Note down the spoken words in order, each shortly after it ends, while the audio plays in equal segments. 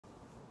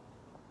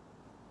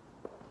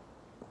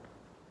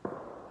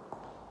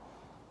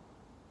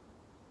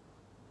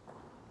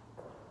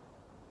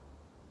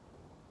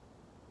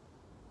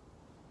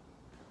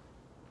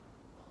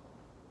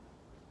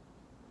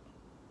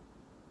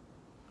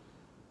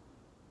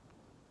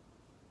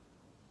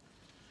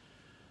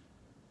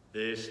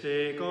This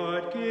day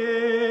God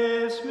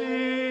gives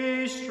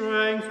me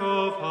strength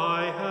of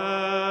high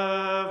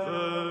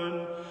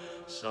heaven,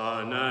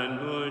 sun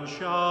and moon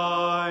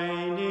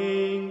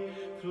shining,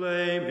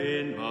 flame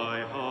in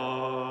my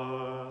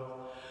heart,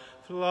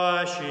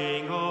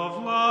 flashing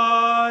of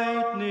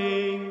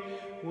lightning,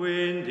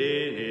 wind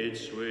in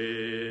its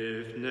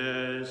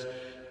swiftness,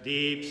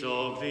 deeps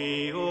of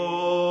the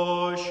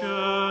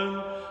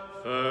ocean,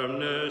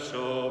 firmness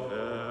of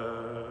earth.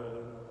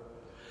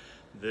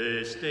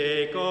 This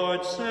day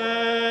God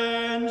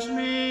sends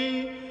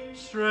me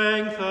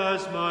strength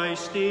as my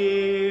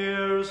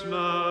steersman,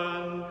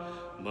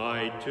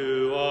 might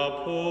to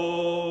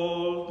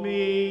uphold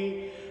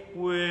me,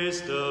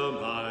 wisdom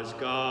as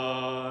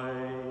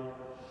guide.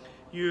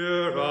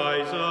 Your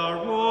eyes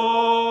are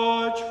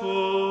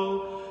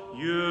watchful,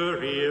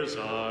 your ears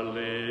are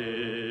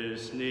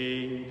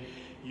listening,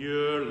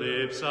 your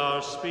lips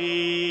are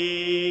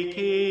speaking,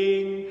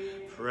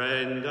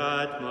 friend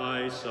at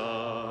my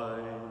side.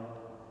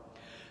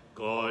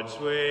 God's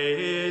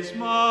way is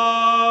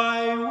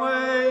my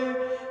way,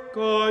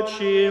 God's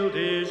shield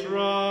is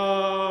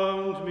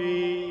round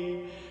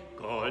me,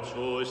 God's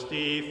host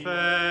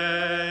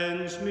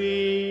defends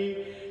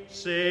me,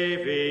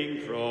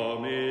 saving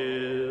from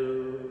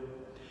ill.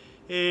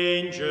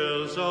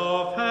 Angels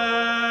of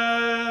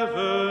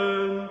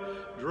heaven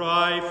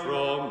drive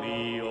from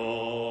me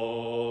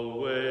always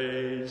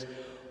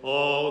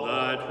all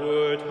that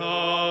would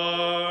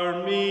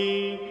harm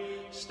me,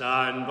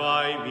 stand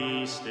by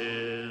me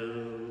still.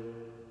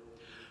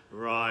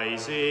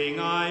 Rising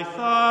I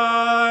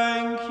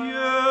thank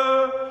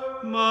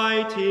you,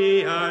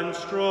 mighty and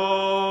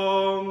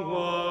strong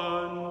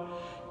one,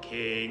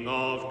 King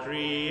of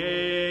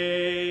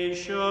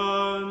creation,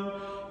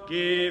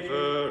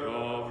 giver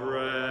of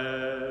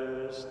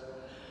rest,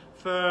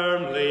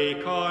 firmly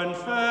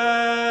confessing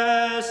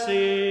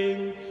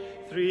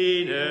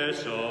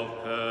threeness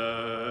of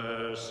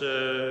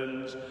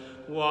persons,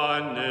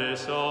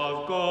 oneness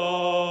of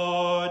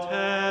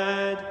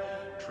Godhead,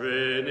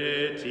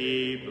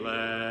 Trinity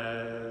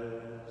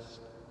blessed.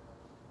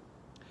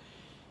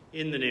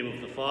 In the name of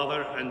the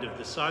Father, and of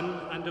the Son,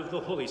 and of the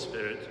Holy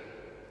Spirit,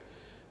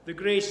 the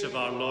grace of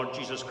our Lord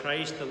Jesus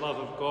Christ, the love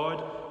of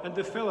God, and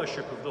the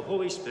fellowship of the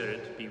Holy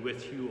Spirit be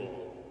with you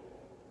all.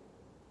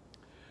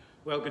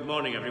 Well, good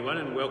morning, everyone,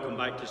 and welcome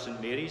back to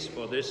St. Mary's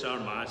for this, our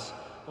Mass,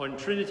 on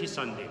Trinity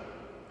Sunday,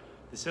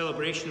 the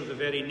celebration of the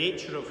very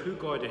nature of who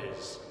God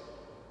is,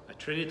 a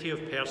trinity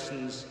of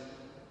persons,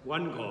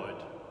 one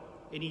God,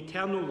 in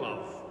eternal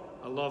love,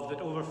 a love that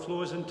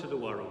overflows into the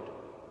world.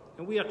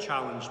 And we are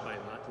challenged by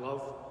that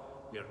love,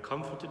 we are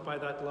comforted by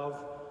that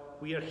love,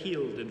 we are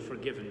healed and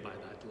forgiven by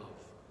that love.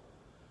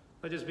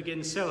 Let us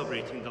begin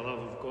celebrating the love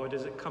of God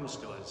as it comes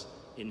to us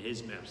in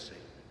his mercy.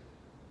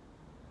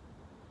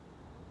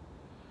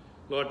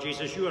 Lord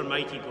Jesus, you are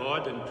mighty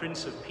God and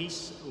Prince of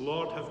Peace.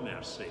 Lord, have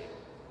mercy.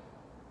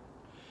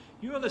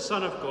 You are the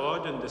Son of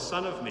God and the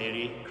Son of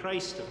Mary,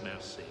 Christ of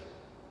mercy.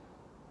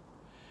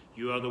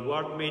 You are the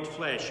Word made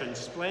flesh and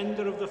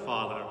splendour of the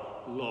Father.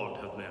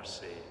 Lord, have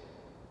mercy.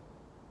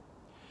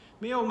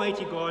 May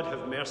Almighty God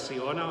have mercy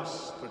on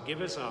us, forgive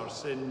us our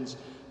sins,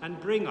 and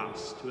bring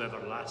us to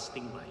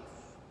everlasting life.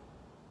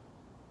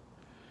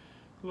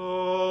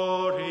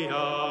 Gloria,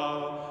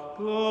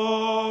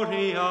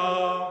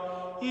 Gloria,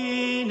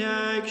 in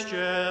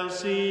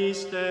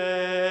excelsis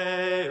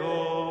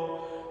Deo.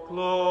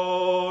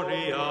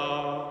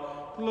 Gloria,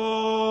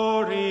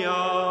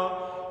 Gloria,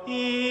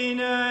 in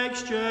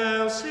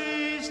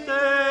excelsis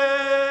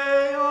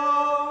Deo.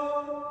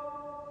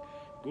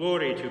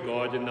 Glory to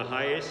God in the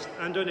highest,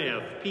 and on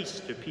earth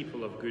peace to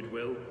people of good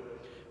will.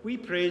 We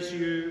praise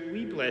you,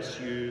 we bless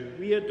you,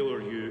 we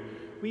adore you,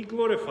 we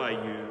glorify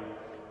you.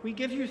 We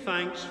give you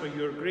thanks for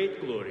your great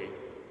glory,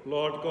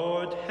 Lord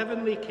God,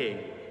 heavenly King,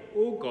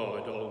 O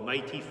God,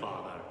 almighty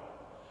Father.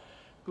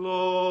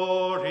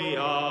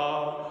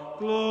 Gloria,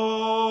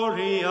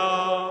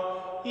 Gloria,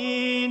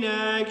 in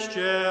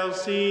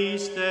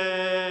excelsis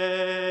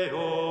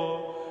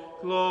Deo.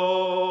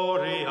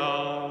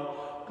 Gloria,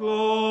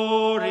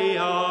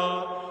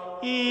 Gloria,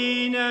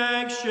 in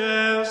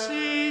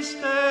excelsis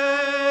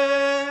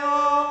Deo.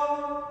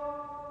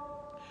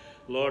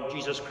 Lord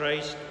Jesus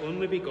Christ,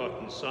 only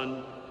begotten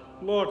Son,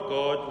 Lord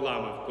God,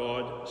 Lamb of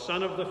God,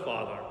 Son of the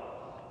Father,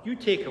 you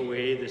take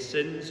away the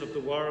sins of the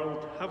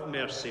world, have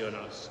mercy on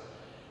us.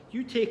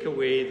 You take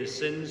away the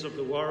sins of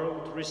the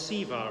world,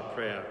 receive our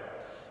prayer.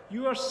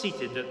 You are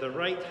seated at the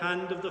right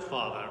hand of the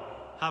Father,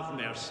 have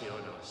mercy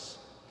on us.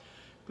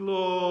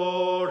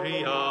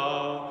 Gloria,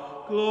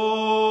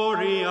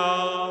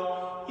 Gloria,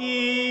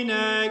 in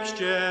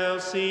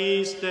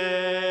excelsis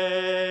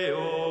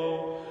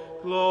Deo.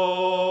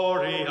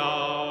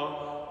 Gloria,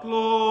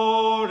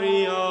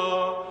 Gloria,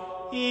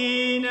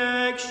 in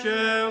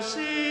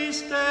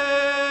excelsis Deo.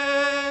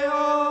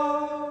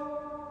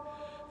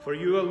 For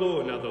you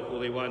alone are the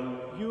Holy One,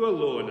 you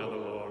alone are the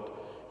Lord,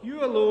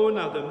 you alone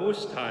are the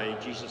Most High,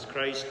 Jesus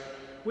Christ,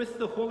 with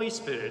the Holy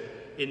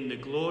Spirit, in the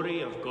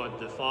glory of God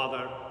the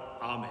Father.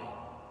 Amen.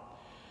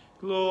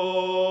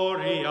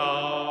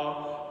 Gloria,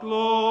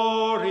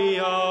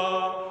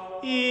 Gloria,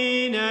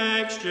 in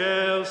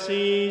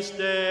excelsis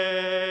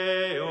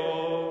Deo.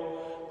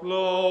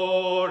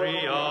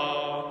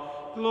 Gloria,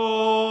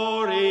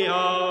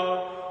 Gloria,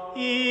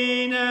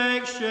 in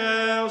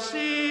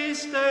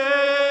excelsis Deo.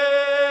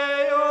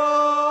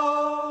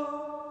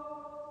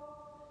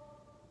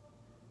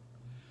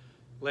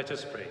 Let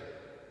us pray.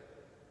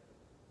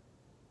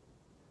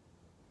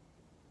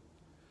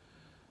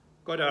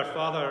 God our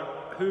Father,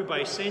 who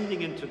by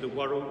sending into the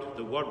world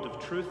the word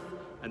of truth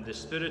and the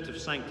spirit of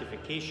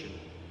sanctification,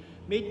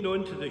 made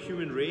known to the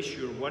human race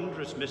your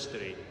wondrous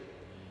mystery,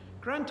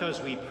 grant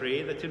us, we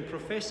pray, that in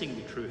professing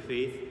the true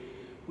faith,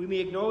 we may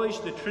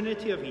acknowledge the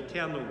Trinity of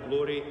eternal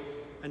glory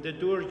and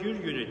adore your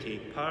unity,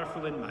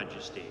 powerful in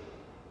majesty.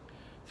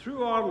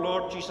 Through our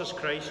Lord Jesus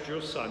Christ,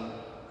 your Son,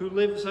 who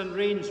lives and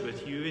reigns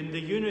with you in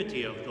the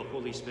unity of the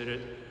Holy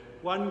Spirit,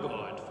 one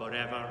God,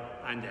 forever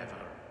and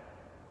ever.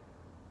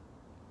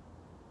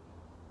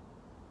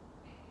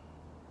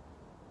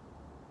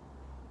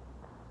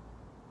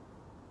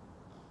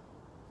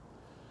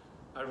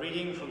 A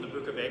reading from the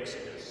book of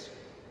Exodus.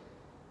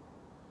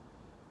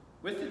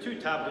 With the 2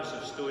 tablets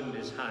of stone in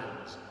his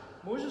hands,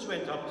 Moses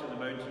went up to the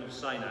mountain of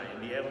Sinai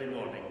in the early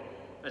morning,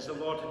 as the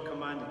Lord had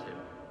commanded him.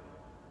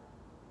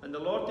 And the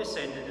Lord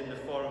descended in the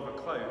form of a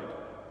cloud,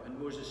 and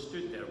Moses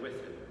stood there with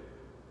him.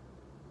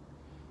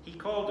 He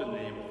called in the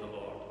name of the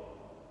Lord.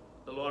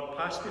 The Lord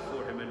passed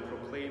before him and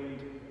proclaimed,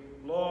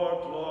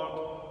 Lord,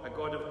 Lord, a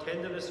God of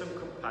tenderness and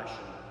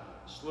compassion,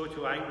 slow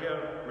to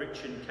anger,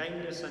 rich in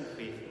kindness and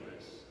faithfulness.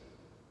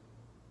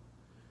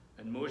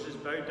 And Moses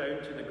bowed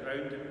down to the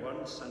ground at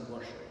once and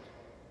worshipped.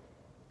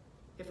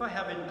 If I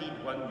have indeed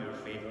won your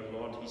favour,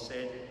 Lord, he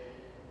said,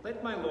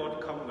 let my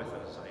Lord come with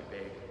us, I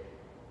beg.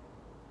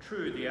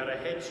 True, they are a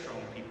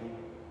headstrong people,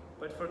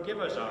 but forgive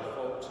us our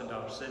faults and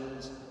our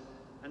sins,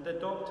 and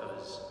adopt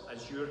us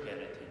as your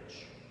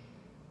heritage.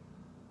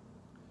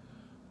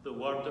 The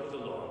word of the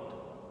Lord.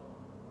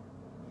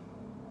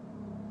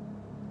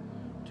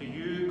 To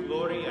you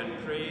glory and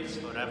praise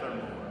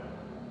forevermore.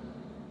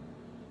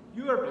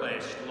 You are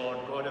blessed,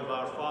 Lord God of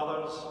our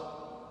fathers.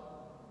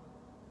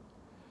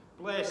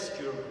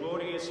 Blessed your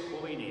glorious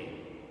holy name.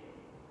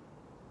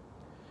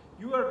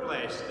 You are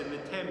blessed in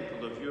the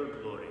temple of your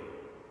glory.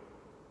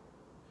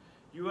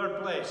 You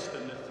are blessed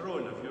on the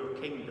throne of your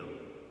kingdom.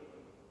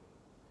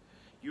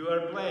 You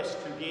are blessed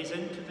who gaze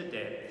into the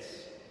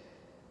depths.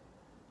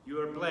 You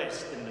are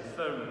blessed in the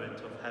firmament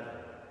of heaven.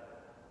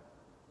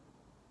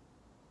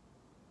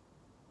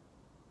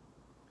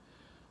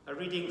 A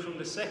reading from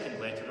the second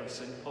letter of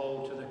St.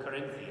 Paul to the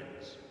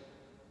Corinthians.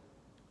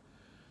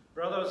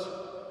 Brothers,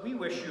 we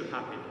wish you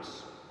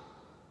happiness.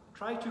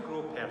 Try to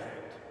grow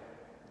perfect.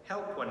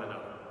 Help one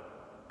another.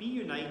 Be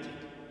united.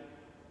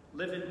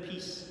 Live in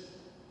peace,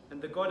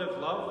 and the God of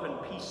love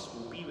and peace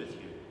will be with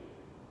you.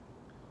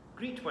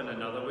 Greet one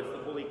another with the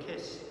holy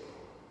kiss.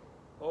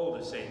 All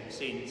the saints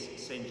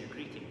send you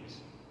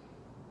greetings.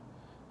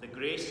 The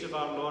grace of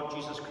our Lord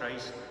Jesus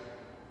Christ,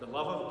 the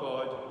love of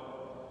God,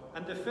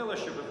 and the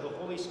fellowship of the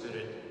Holy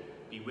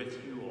Spirit be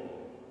with you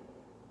all.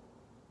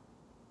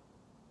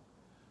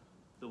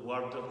 The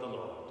word of the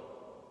Lord.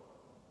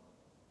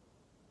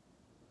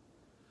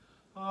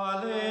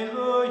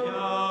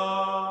 Alleluia,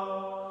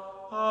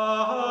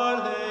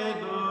 alleluia,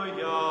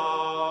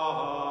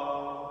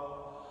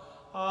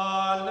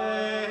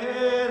 alleluia.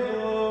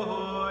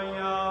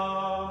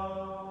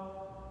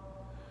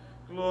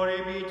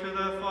 Glory be to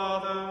the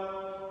Father,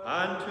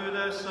 and to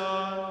the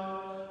Son,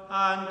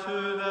 and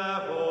to the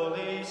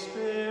Holy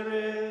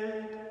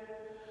Spirit,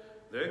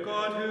 the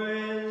God who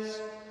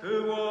is,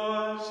 who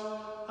was,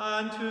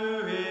 and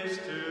who is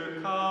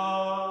to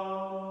come.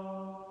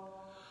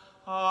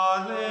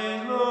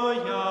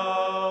 Alleluia,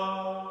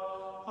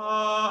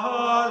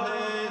 alleluia,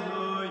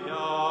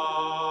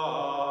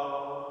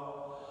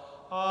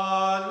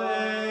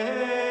 alleluia.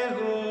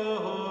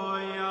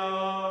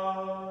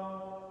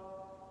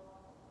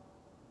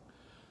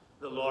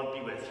 The Lord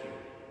be with you.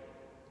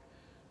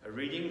 A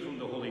reading from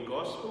the Holy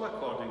Gospel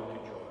according to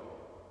John.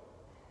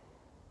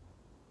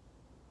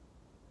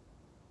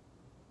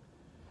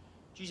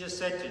 Jesus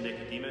said to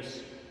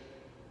Nicodemus,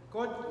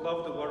 God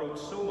loved the world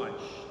so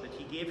much that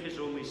he gave his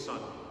only Son,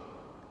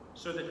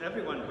 so that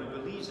everyone who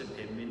believes in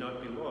him may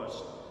not be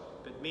lost,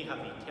 but may have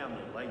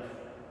eternal life.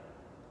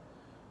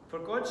 For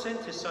God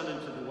sent his Son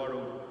into the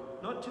world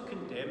not to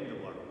condemn the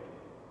world,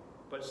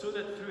 but so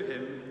that through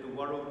him the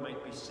world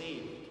might be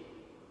saved.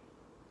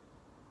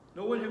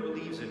 No one who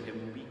believes in him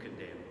will be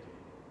condemned,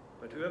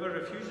 but whoever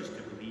refuses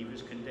to believe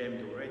is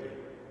condemned already,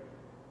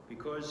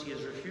 because he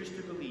has refused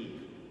to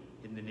believe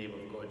in the name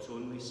of God's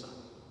only Son.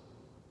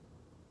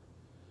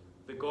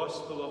 The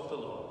Gospel of the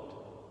Lord.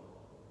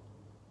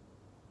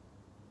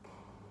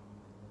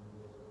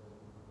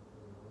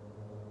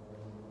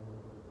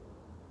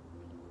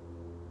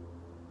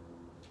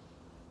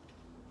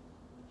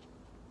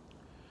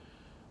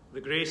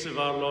 The grace of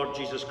our Lord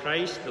Jesus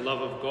Christ, the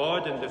love of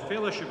God, and the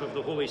fellowship of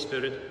the Holy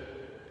Spirit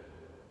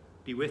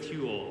be with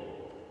you all.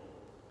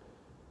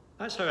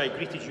 That's how I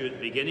greeted you at the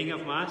beginning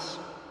of Mass.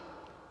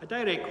 A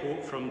direct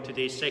quote from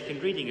today's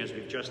second reading, as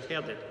we've just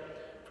heard it,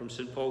 from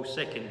St. Paul's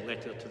second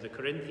letter to the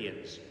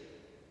Corinthians.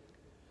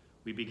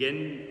 We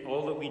begin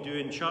all that we do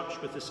in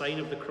church with the sign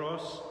of the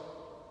cross,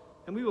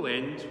 and we will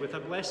end with a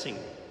blessing,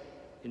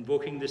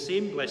 invoking the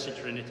same Blessed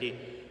Trinity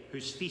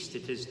whose feast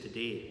it is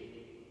today.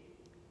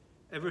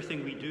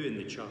 Everything we do in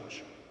the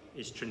church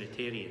is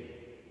Trinitarian.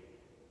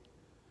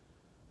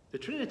 The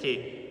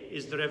Trinity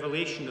is the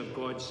revelation of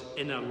God's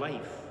inner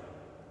life,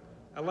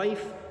 a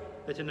life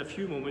that in a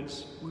few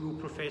moments we will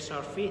profess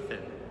our faith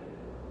in.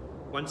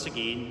 Once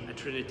again, a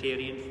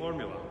Trinitarian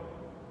formula.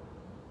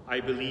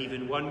 I believe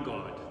in one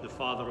God, the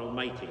Father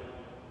Almighty.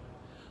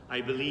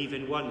 I believe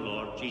in one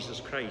Lord, Jesus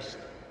Christ.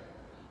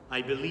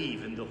 I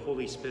believe in the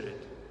Holy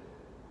Spirit.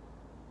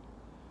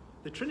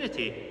 The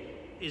Trinity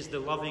is the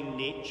loving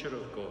nature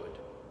of God,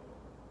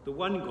 the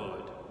one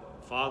God,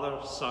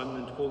 Father, Son,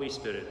 and Holy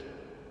Spirit,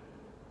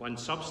 one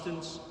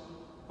substance,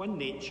 one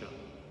nature,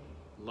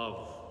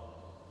 love.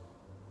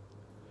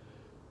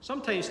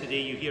 Sometimes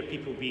today you hear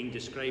people being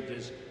described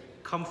as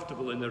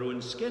comfortable in their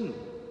own skin.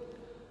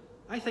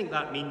 I think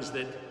that means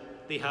that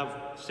they have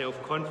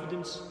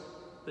self-confidence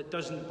that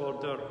doesn't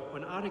border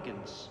on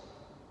arrogance,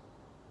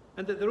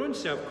 and that their own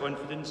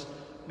self-confidence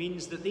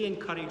means that they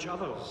encourage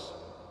others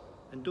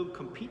and don't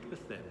compete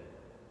with them.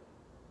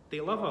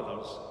 They love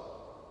others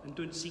and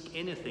don't seek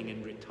anything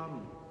in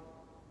return.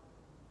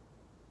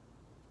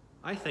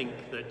 I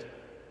think that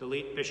the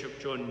late Bishop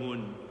John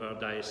Moan of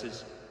our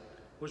diocese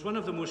was one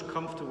of the most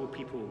comfortable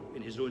people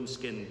in his own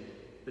skin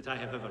that I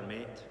have ever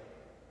met.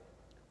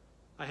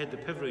 I had the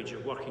privilege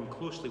of working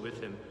closely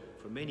with him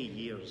for many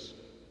years.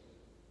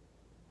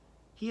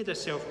 He had a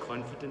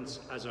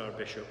self-confidence as our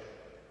bishop,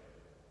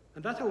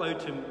 and that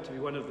allowed him to be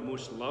one of the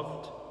most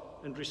loved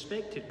and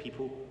respected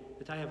people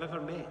that I have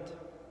ever met.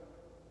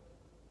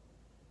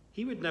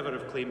 He would never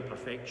have claimed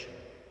perfection,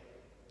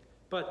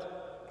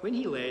 but when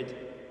he led,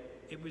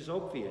 it was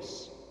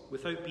obvious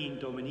without being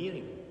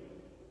domineering.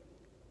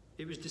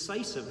 It was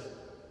decisive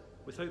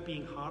without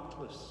being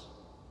heartless.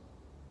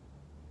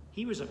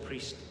 He was a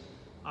priest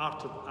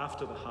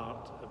after the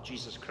heart of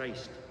Jesus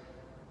Christ.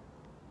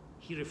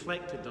 He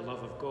reflected the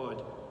love of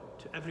God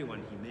to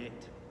everyone he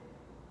met.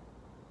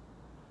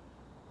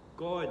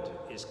 God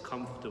is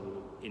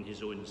comfortable in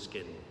his own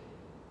skin,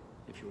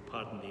 if you'll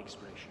pardon the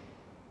expression.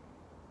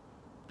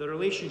 The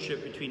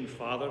relationship between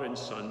Father and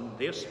Son,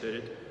 their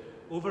Spirit,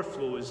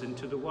 overflows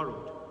into the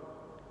world.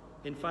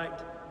 In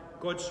fact,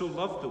 God so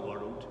loved the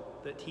world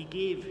that he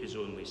gave his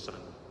only Son,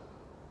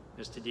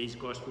 as today's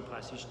Gospel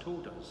passage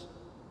told us.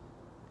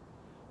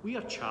 We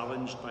are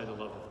challenged by the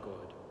love of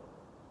God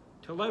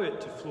to allow it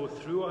to flow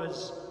through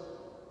us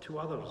to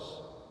others.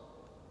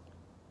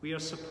 We are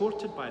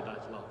supported by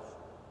that love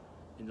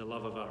in the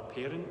love of our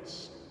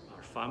parents,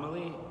 our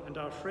family, and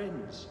our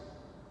friends.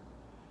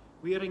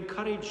 We are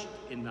encouraged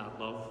in that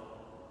love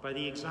by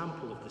the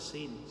example of the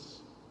saints.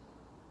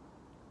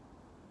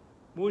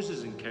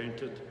 Moses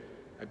encountered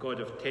a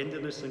God of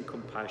tenderness and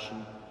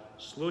compassion,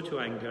 slow to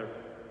anger,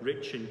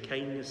 rich in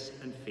kindness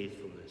and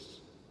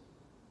faithfulness.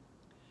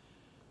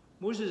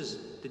 Moses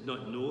did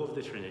not know of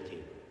the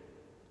Trinity,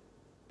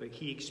 but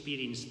he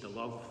experienced the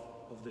love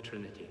of the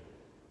Trinity.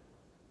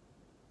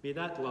 May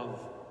that love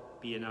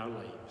be in our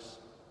lives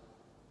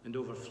and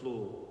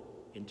overflow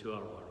into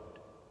our world.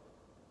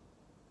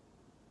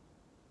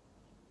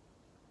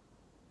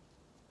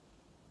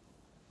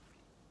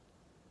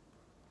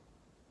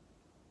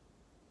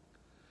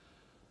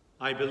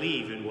 I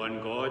believe in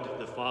one God,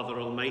 the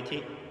Father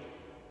Almighty,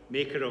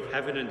 maker of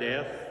heaven and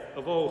earth,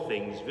 of all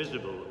things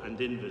visible and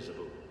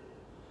invisible.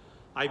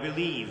 I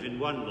believe in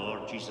one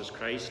Lord Jesus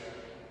Christ,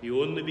 the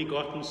only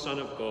begotten Son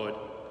of God,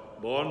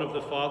 born of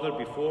the Father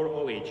before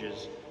all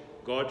ages,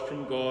 God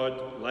from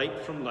God,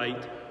 light from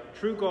light,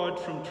 true God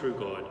from true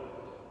God,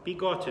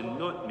 begotten,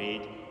 not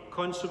made,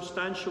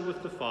 consubstantial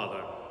with the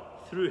Father.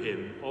 Through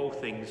him all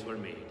things were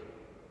made.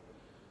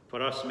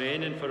 For us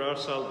men and for our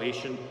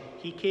salvation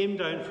he came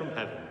down from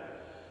heaven,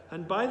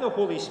 and by the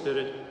Holy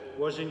Spirit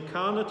was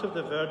incarnate of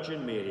the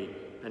Virgin Mary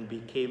and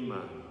became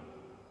man.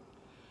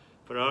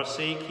 For our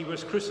sake he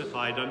was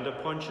crucified under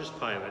Pontius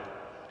Pilate.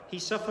 He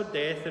suffered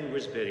death and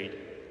was buried,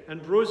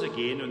 and rose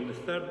again on the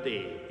third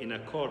day in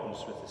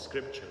accordance with the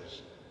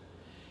Scriptures.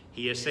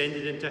 He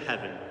ascended into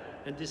heaven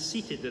and is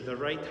seated at the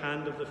right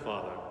hand of the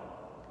Father.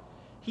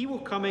 He will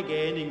come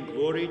again in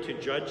glory to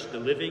judge the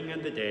living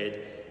and the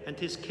dead, and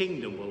his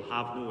kingdom will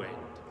have no end.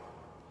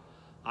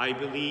 I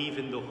believe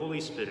in the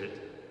Holy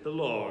Spirit, the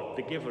Lord,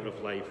 the giver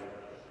of life,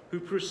 who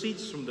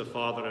proceeds from the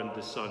Father and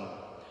the Son,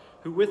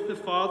 who with the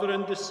Father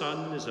and the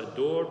Son is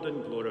adored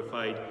and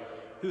glorified,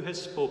 who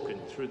has spoken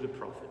through the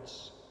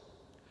prophets.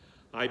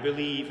 I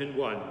believe in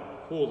one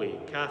holy,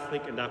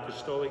 Catholic and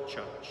Apostolic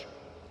Church.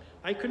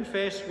 I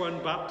confess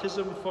one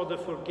baptism for the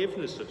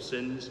forgiveness of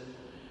sins,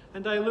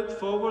 and I look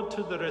forward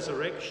to the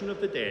resurrection of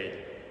the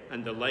dead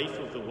and the life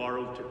of the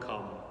world to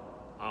come.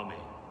 Amen.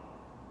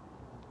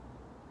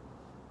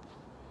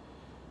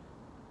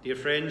 Dear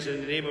friends,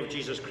 in the name of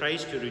Jesus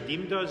Christ, who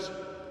redeemed us,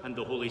 and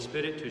the Holy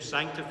Spirit who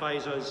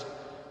sanctifies us,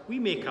 we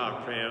make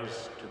our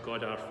prayers to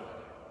God our Father.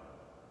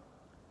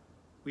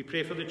 We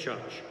pray for the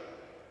Church,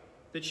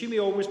 that she may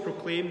always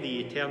proclaim the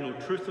eternal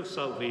truth of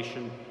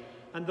salvation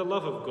and the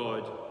love of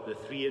God, the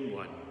three in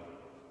one.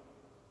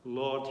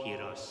 Lord,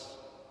 hear us.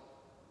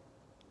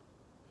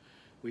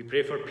 We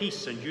pray for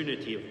peace and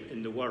unity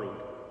in the world.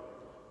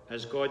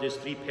 As God is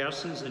three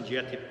persons and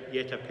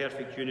yet a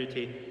perfect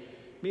unity,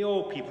 may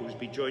all peoples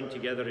be joined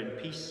together in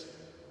peace,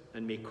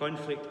 and may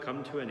conflict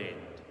come to an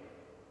end.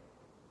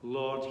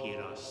 Lord,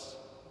 hear us.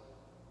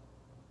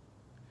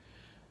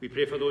 We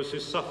pray for those who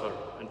suffer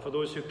and for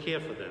those who care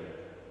for them.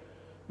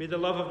 May the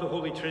love of the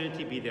Holy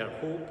Trinity be their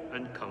hope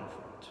and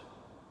comfort.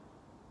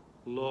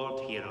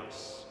 Lord, hear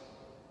us.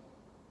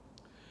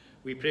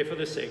 We pray for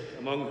the sick,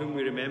 among whom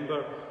we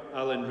remember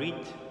Alan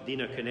Reid,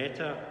 Dina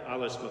Canetta,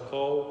 Alice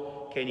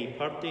McCall, Kenny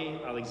Purdy,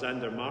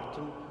 Alexander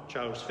Martin,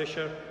 Charles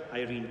Fisher,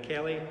 Irene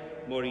Kelly,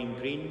 Maureen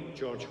Green,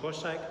 George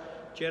Hossack,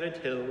 Gerard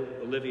Hill,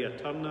 Olivia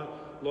Turner,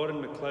 Lauren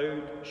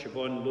MacLeod,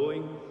 Siobhan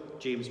Lowing,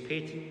 James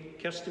Payton,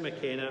 Kirsty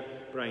McKenna,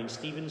 Brian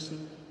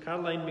Stevenson,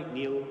 Caroline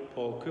McNeil,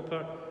 Paul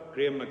Cooper,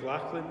 Graham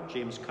McLachlan,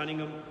 James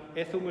Cunningham,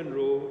 Ethel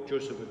Monroe,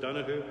 Joseph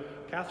O'Donoghue,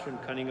 Catherine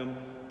Cunningham,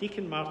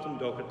 Deacon Martin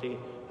Doherty,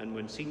 and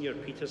Monsignor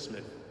Peter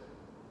Smith,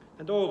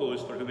 and all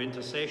those for whom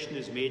intercession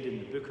is made in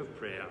the Book of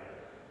Prayer.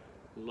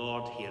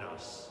 Lord, hear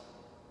us.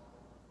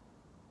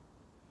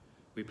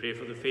 We pray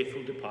for the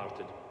faithful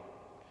departed,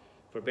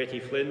 for Betty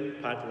Flynn,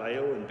 Pat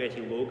Lyle, and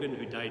Betty Logan,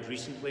 who died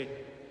recently,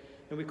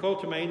 and we call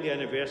to mind the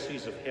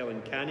anniversaries of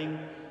Helen Canning,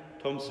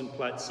 Thompson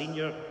Platt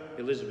Sr.,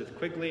 Elizabeth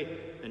Quigley,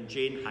 and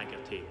Jane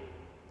Haggerty,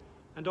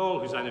 and all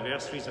whose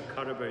anniversaries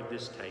occur about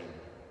this time.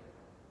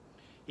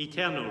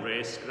 Eternal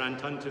rest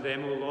grant unto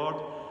them, O Lord,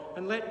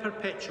 and let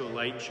perpetual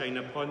light shine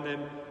upon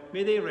them.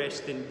 May they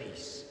rest in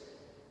peace.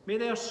 May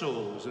their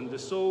souls and the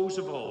souls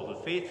of all the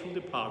faithful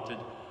departed,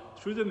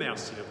 through the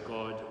mercy of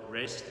God,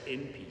 rest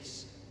in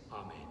peace.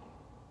 Amen.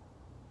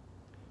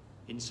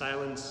 In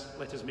silence,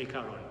 let us make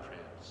our own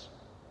prayers.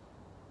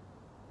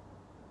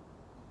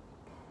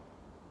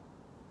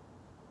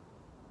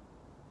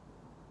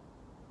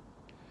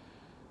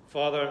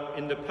 Father,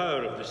 in the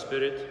power of the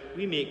Spirit,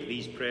 we make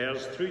these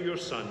prayers through your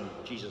Son,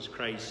 Jesus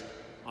Christ,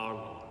 our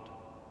Lord.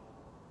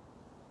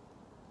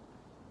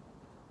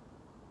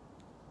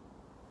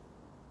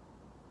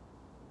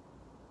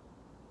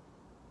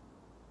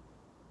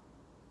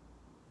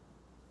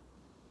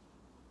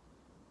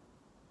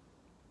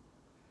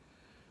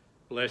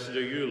 Blessed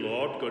are you,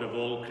 Lord, God of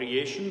all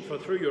creation, for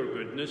through your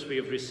goodness we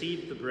have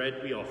received the bread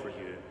we offer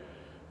you.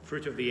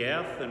 Fruit of the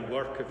earth and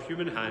work of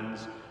human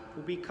hands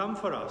will become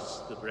for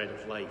us the bread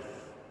of life.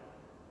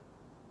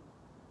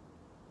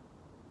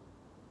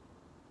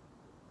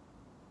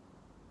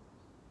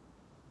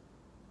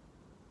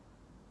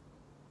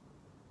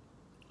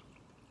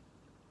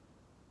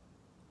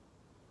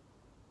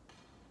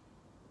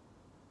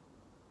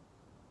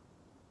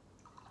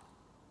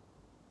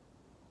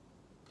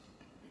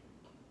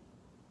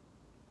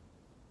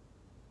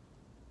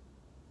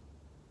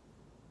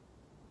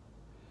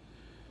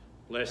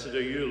 Blessed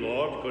are you,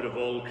 Lord, God of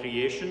all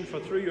creation, for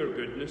through your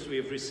goodness we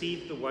have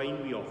received the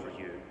wine we offer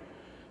you.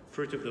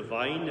 Fruit of the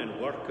vine and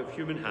work of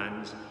human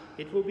hands,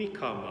 it will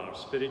become our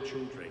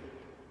spiritual drink.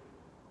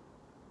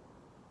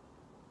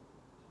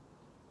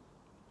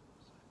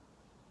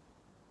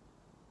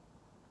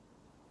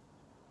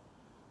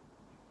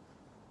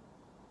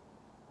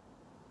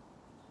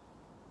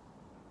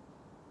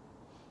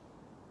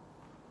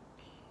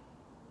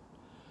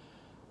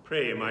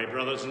 Pray, my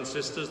brothers and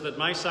sisters, that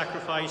my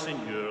sacrifice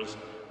and yours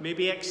may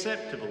be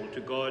acceptable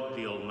to God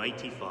the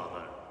Almighty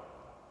Father.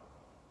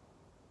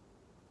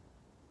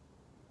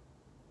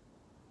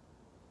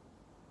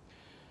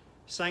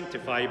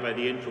 Sanctify by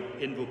the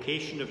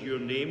invocation of your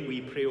name, we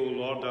pray, O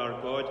Lord our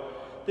God,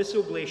 this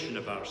oblation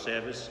of our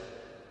service,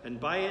 and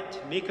by it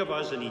make of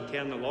us an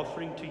eternal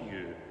offering to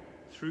you,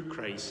 through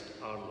Christ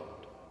our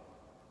Lord.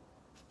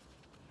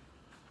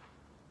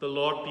 The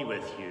Lord be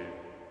with you.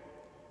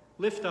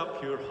 Lift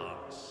up your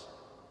hearts.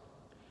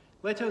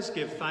 Let us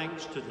give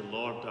thanks to the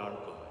Lord our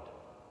God.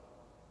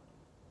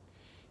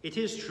 It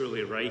is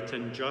truly right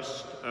and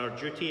just, our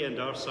duty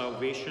and our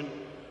salvation,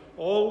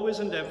 always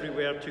and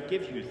everywhere to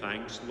give you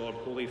thanks, Lord,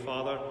 Holy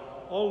Father,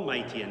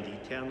 Almighty and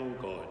eternal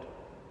God.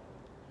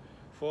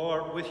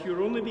 For with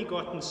your only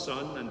begotten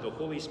Son and the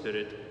Holy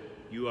Spirit,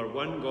 you are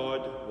one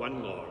God,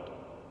 one Lord,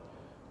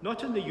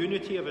 not in the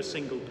unity of a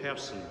single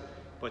person,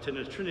 but in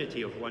a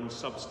trinity of one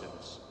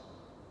substance.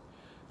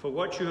 For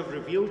what you have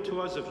revealed to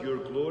us of your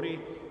glory,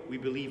 we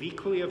believe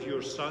equally of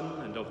your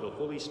Son and of the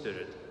Holy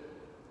Spirit,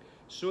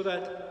 so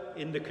that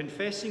in the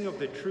confessing of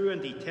the true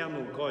and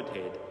eternal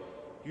Godhead,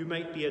 you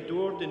might be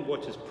adored in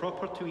what is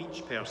proper to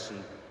each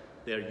person,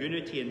 their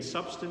unity in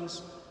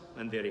substance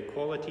and their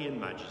equality in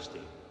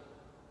majesty.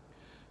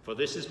 For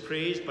this is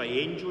praised by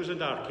angels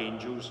and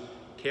archangels,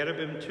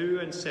 cherubim too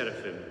and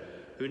seraphim,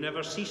 who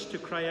never cease to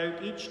cry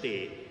out each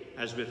day,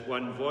 as with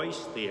one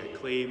voice they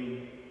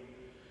acclaim,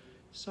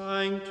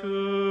 Sanctus,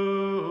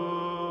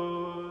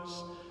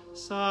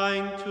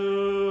 Sanctus,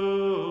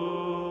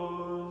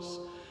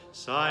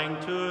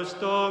 Sanctus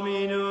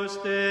Dominus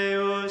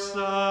Deus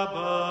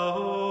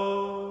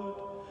Sabaoth,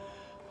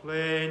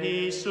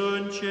 pleni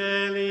sunt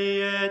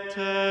celi et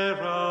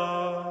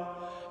terra,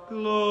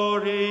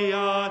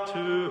 gloria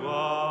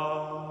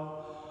tua,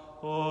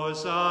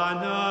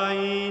 Hosanna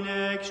in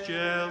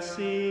excelsis,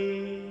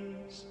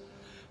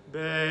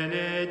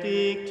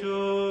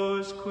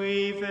 benedictus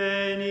qui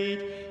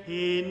venit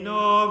in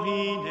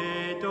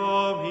nomine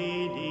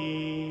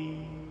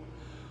Domini,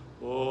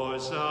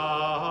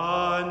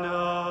 Hosanna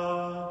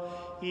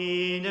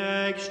in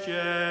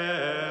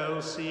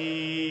excelsis.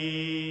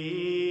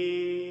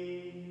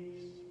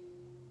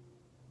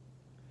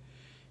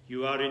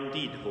 You are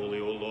indeed holy,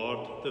 O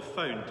Lord, the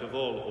fount of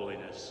all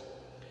holiness.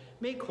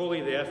 Make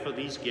holy therefore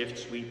these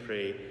gifts, we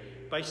pray,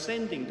 by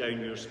sending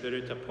down your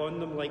Spirit upon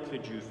them like the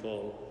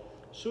dewfall,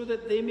 so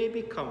that they may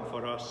become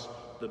for us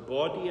the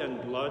body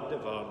and blood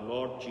of our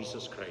Lord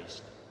Jesus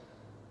Christ.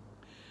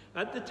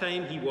 At the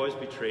time he was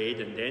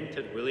betrayed and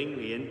entered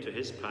willingly into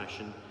his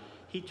passion,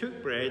 he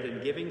took bread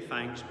and giving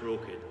thanks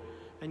broke it,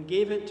 and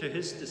gave it to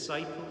his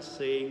disciples,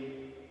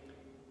 saying,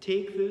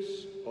 "Take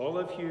this, all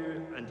of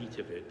you, and eat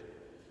of it,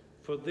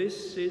 for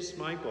this is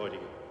my body,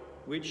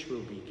 which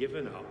will be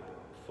given up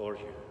for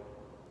you."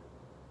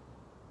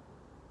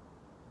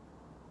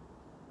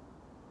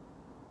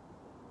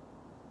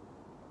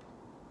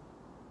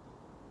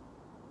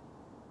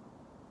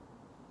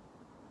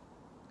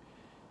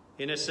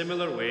 In a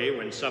similar way,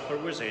 when supper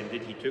was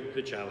ended, he took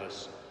the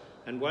chalice,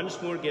 and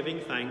once more giving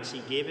thanks,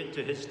 he gave it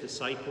to his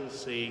disciples,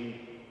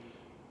 saying,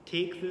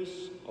 "Take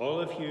this, all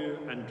of you,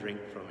 and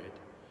drink from it,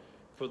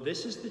 for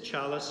this is the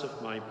chalice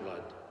of my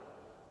blood,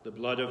 the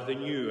blood of the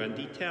new and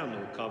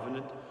eternal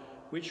covenant,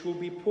 which will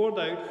be poured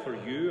out for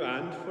you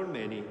and for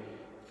many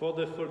for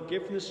the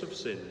forgiveness of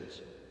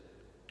sins.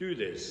 Do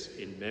this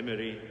in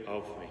memory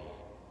of me."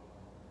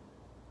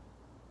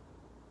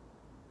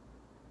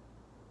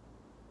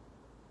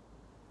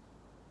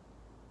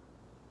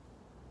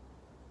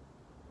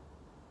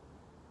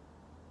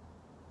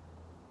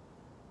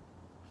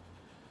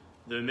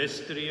 The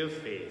mystery of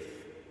faith.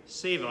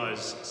 Save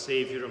us,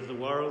 Saviour of the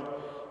world,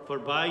 for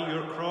by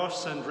your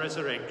cross and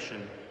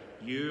resurrection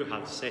you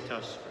have set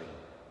us free.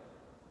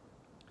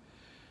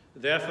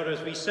 Therefore,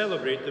 as we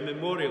celebrate the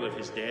memorial of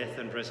his death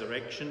and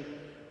resurrection,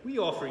 we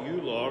offer you,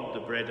 Lord, the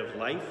bread of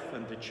life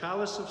and the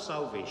chalice of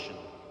salvation,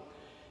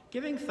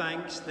 giving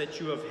thanks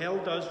that you have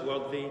held us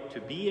worthy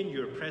to be in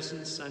your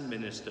presence and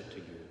minister to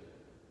you.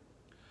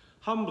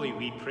 Humbly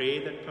we pray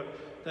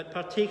that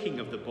partaking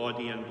of the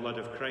body and blood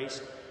of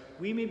Christ,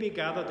 we may be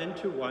gathered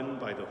into one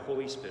by the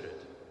Holy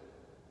Spirit.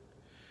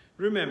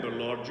 Remember,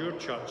 Lord, your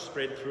church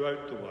spread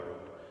throughout the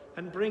world,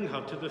 and bring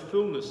her to the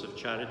fullness of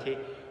charity,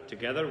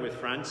 together with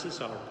Francis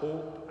our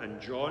Pope,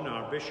 and John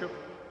our Bishop,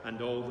 and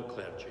all the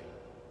clergy.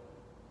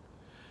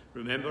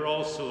 Remember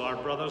also our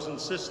brothers and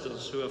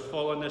sisters who have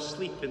fallen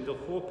asleep in the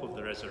hope of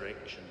the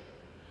resurrection,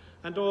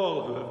 and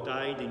all who have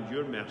died in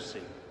your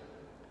mercy.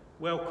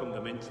 Welcome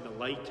them into the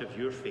light of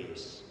your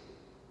face.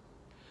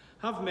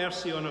 Have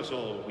mercy on us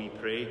all, we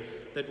pray,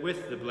 that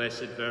with the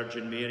Blessed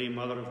Virgin Mary,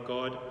 Mother of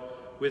God,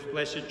 with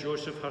blessed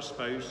Joseph, her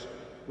spouse,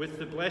 with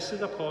the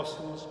blessed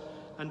apostles,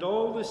 and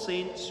all the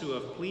saints who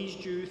have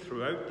pleased you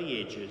throughout the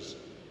ages,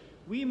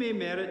 we may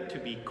merit to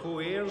be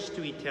co-heirs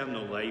to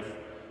eternal life,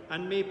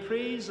 and may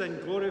praise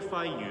and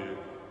glorify you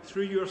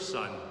through your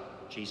Son,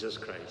 Jesus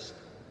Christ.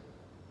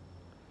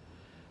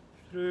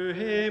 Through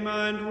him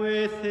and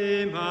with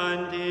him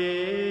and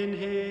in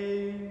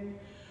him,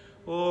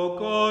 O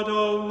God,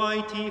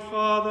 Almighty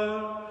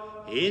Father,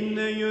 in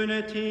the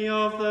unity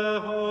of the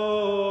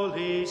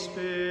Holy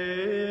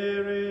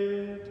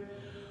Spirit,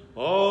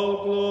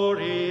 all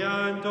glory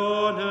and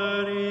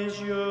honor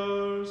is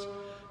yours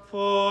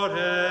forever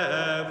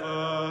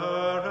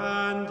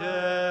and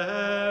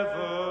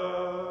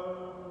ever.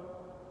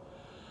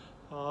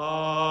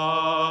 Amen.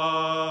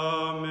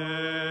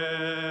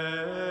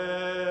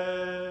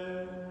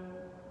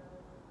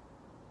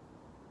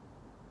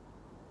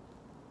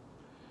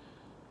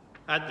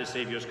 At the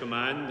Saviour's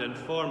command, and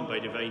formed by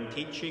divine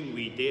teaching,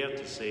 we dare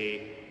to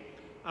say,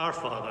 Our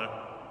Father,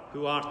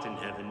 who art in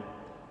heaven,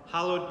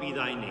 hallowed be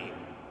thy name.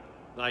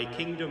 Thy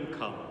kingdom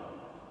come.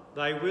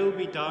 Thy will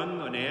be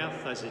done on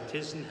earth as it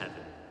is in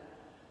heaven.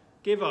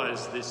 Give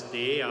us this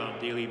day our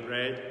daily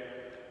bread,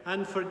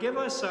 and forgive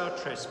us our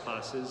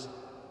trespasses,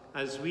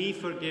 as we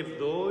forgive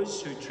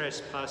those who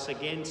trespass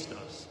against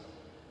us.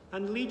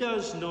 And lead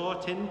us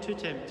not into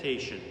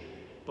temptation,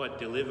 but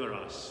deliver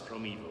us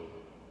from evil.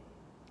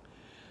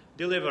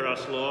 Deliver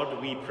us,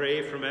 Lord, we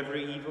pray, from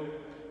every evil.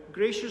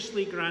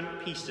 Graciously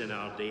grant peace in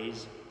our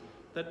days,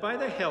 that by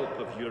the help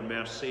of your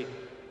mercy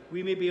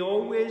we may be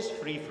always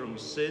free from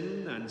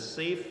sin and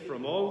safe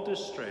from all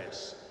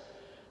distress,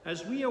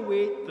 as we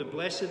await the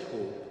blessed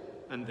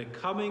hope and the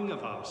coming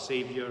of our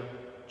Saviour,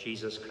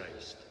 Jesus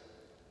Christ.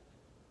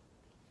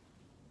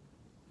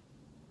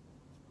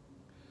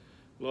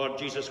 Lord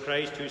Jesus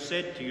Christ, who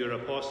said to your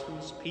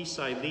apostles, "Peace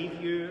I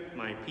leave you,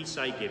 my peace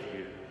I give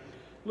you,"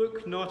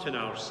 look not on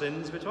our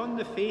sins, but on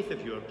the faith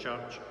of your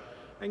church,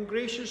 and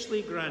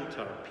graciously grant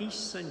her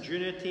peace and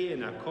unity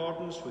in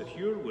accordance with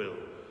your will,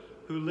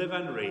 who live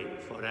and reign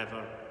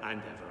forever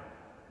and ever.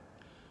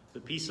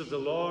 The peace of the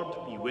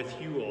Lord be with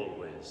you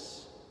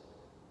always.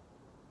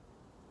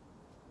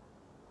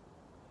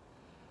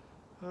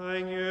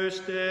 Agnus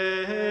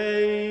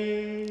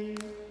Dei,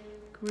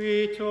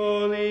 qui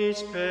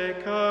tollis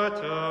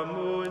peccata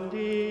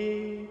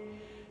mundi,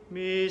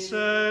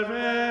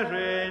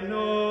 miserere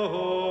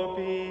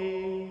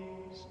nobis.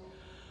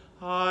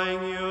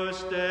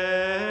 Agnus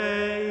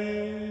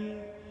Dei,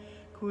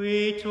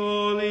 qui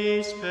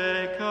tollis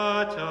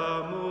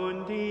peccata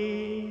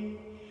mundi,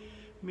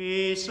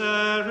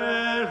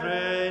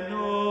 miserere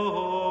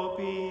nobis.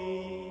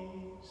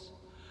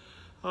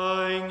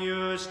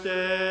 Agnus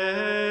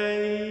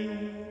Dei,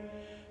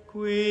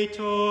 qui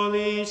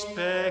tollis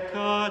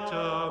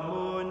peccata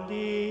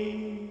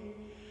mundi,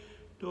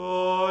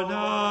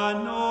 dona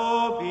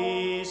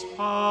nobis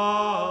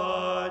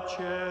pacem.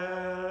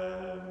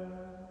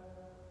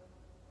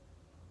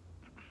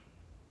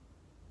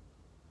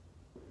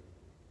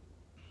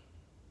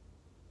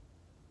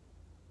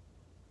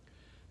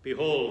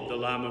 Behold the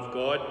Lamb of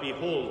God,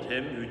 behold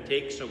him who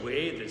takes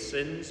away the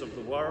sins of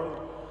the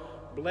world.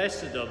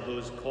 Blessed are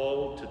those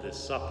called to the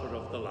supper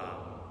of the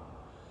Lamb.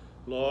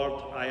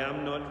 Lord, I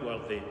am not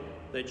worthy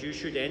that you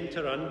should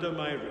enter under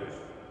my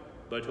roof,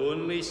 but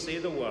only say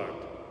the word,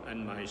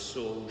 and my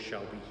soul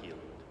shall be healed.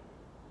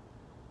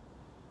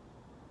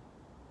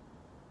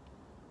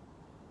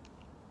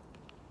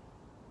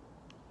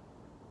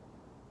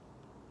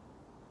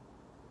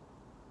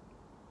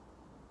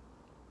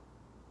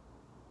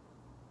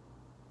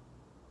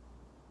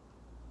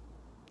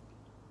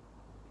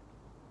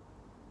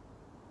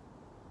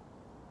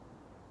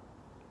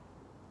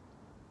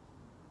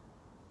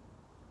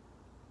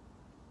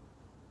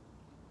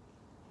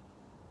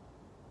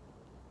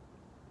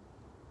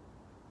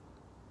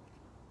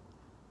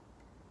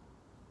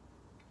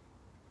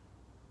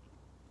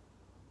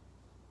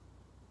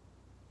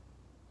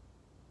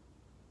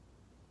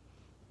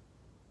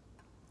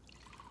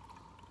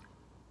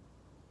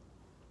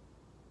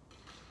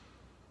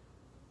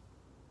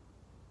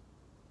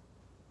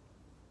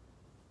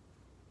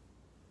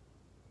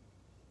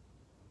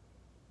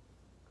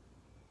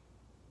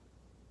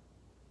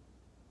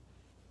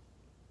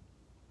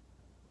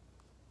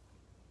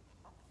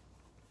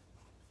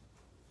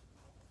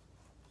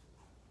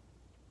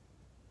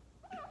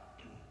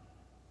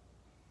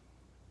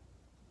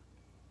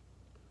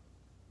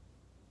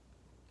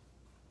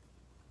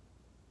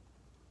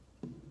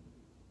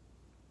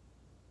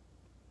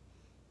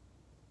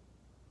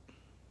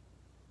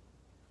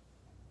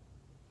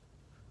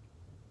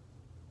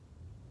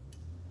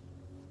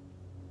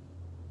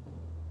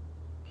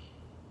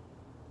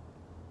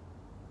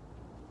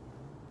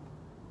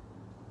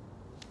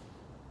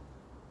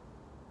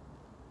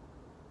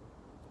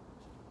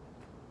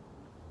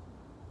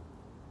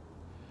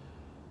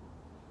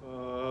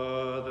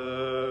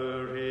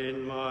 Father,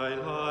 in my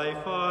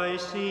life I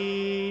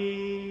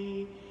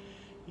see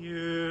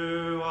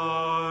you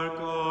are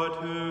God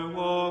who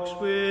walks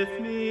with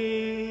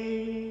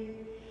me.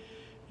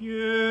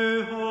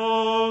 You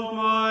hold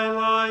my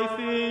life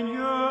in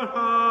your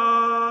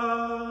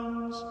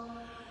hands.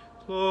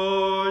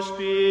 Close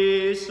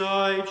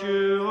beside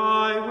you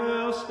I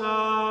will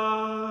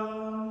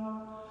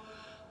stand.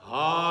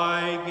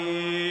 I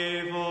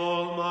give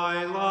all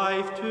my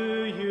life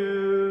to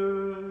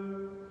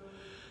you.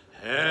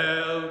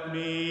 Help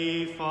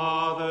me,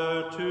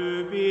 Father,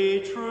 to be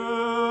true.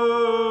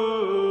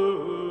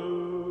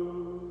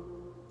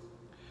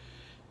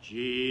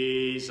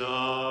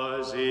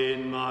 Jesus,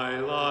 in my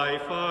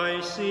life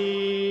I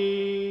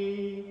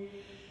see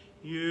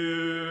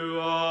you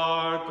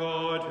are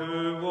God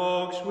who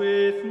walks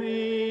with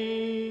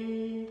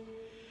me.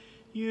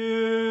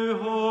 You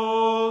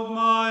hold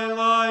my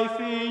life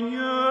in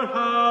your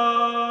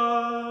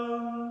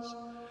hands.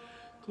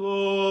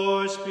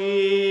 Close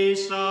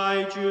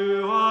beside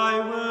you I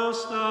will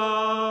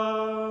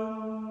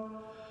stand.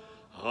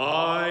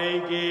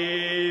 I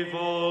give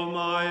all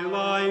my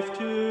life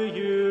to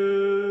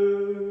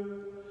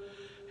you.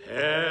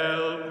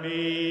 Help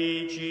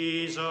me,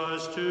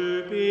 Jesus,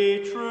 to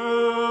be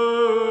true.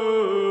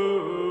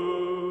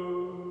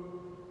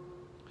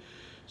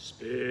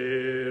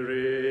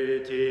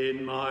 Spirit,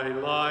 in my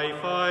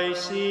life I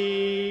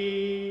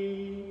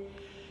see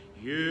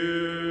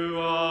you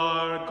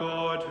are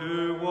God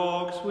who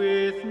walks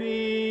with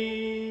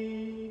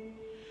me.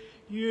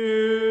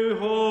 You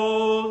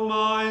hold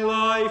my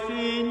life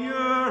in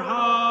your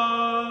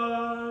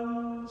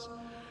hands.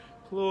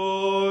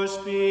 Close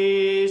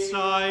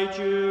beside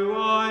you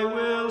I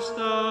will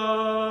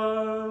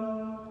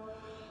stand.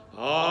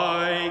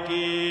 I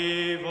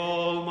give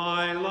all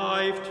my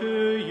life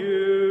to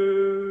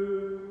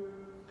you.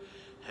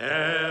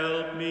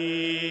 Help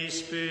me,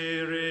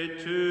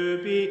 Spirit,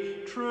 to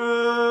be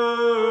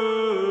true.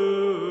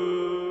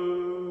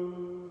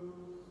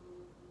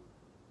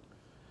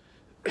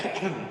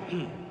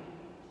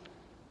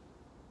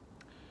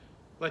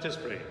 Let us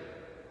pray.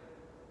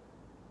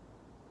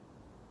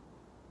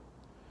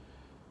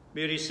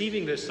 May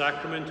receiving this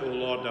sacrament, O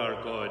Lord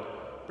our God,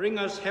 bring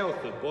us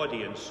health of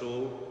body and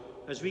soul,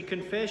 as we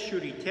confess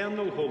your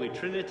eternal Holy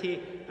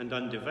Trinity and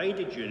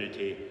undivided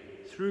unity,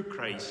 through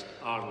Christ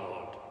our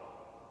Lord.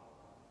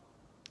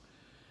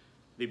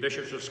 The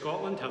Bishops of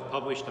Scotland have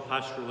published a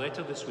pastoral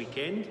letter this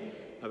weekend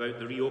about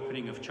the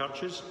reopening of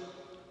churches,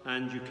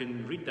 and you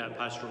can read that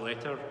pastoral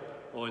letter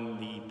on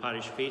the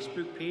parish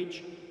Facebook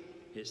page.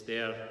 It's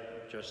there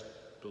just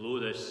below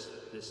this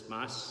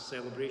Mass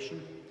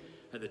celebration.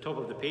 At the top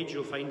of the page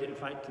you'll find it, in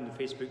fact, on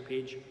the Facebook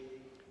page.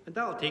 And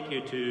that'll take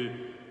you to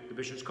the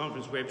Bishops'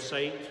 Conference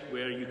website,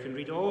 where you can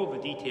read all the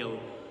detail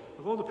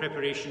of all the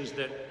preparations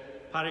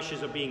that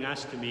parishes are being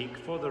asked to make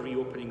for the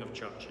reopening of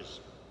churches.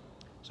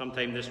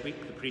 Sometime this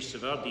week, the priests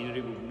of our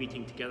deanery will be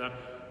meeting together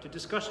to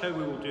discuss how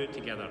we will do it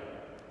together,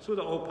 so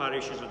that all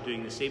parishes are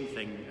doing the same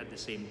thing at the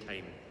same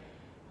time.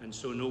 And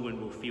so no one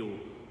will feel,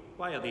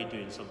 why are they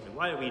doing something?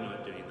 Why are we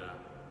not doing that?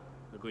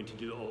 We're going to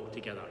do it all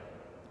together.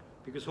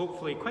 Because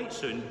hopefully quite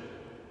soon,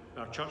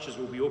 our churches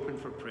will be open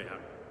for prayer.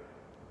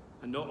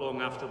 And not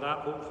long after that,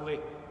 hopefully,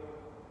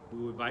 we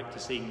will be back to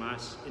saying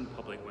Mass in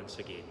public once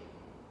again.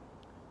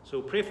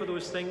 So pray for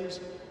those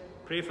things.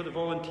 Pray for the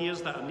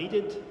volunteers that are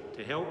needed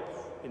to help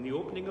in the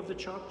opening of the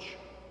church,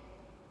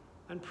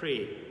 and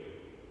pray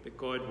that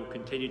God will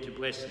continue to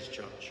bless his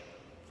church,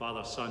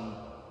 Father, Son,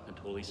 and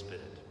Holy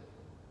Spirit.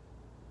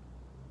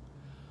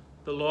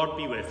 The Lord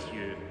be with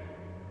you,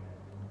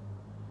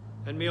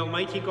 and may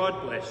Almighty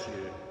God bless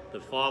you, the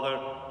Father,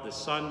 the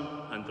Son,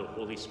 and the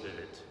Holy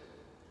Spirit.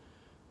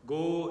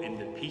 Go in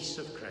the peace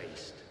of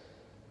Christ.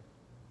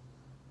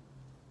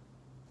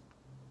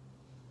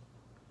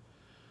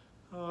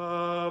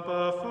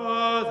 Abba,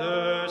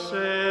 Father,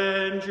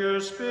 send your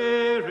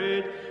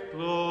Spirit,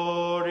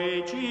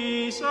 glory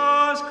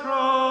Jesus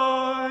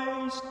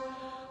Christ.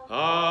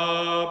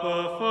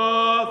 Abba,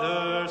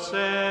 Father,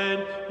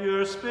 send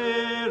your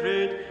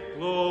Spirit,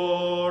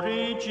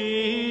 glory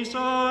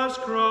Jesus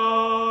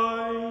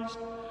Christ.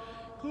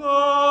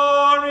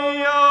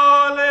 Glory,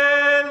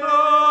 alleluia,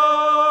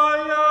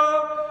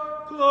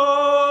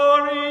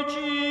 glory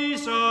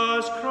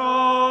Jesus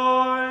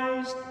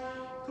Christ.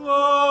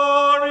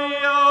 Glory,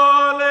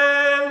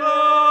 alleluia,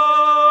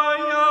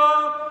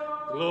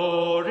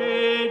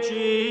 glory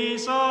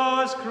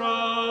Jesus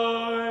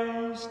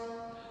Christ.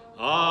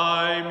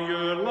 I'm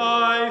your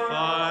life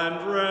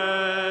and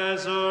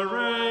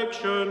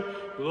resurrection,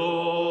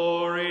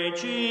 glory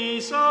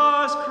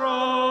Jesus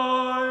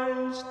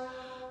Christ.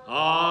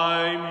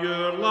 I'm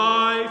your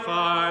life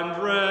and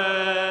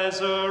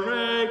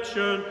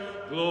resurrection,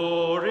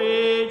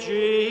 glory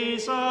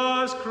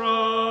Jesus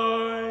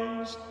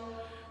Christ.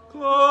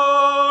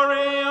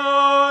 Glory,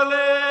 alleluia,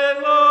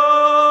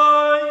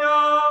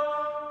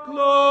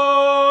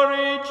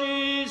 glory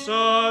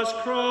Jesus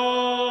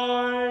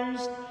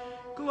Christ.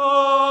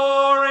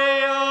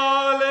 Glory,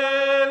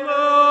 alleluia,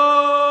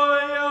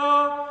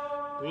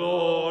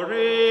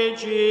 glory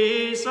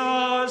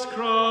Jesus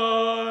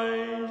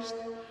Christ.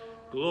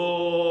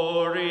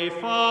 Glory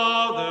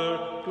Father,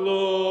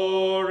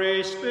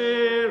 glory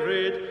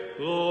Spirit,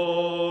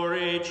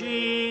 glory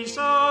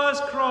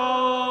Jesus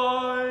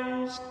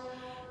Christ.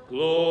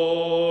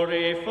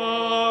 Glory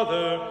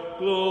Father,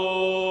 glory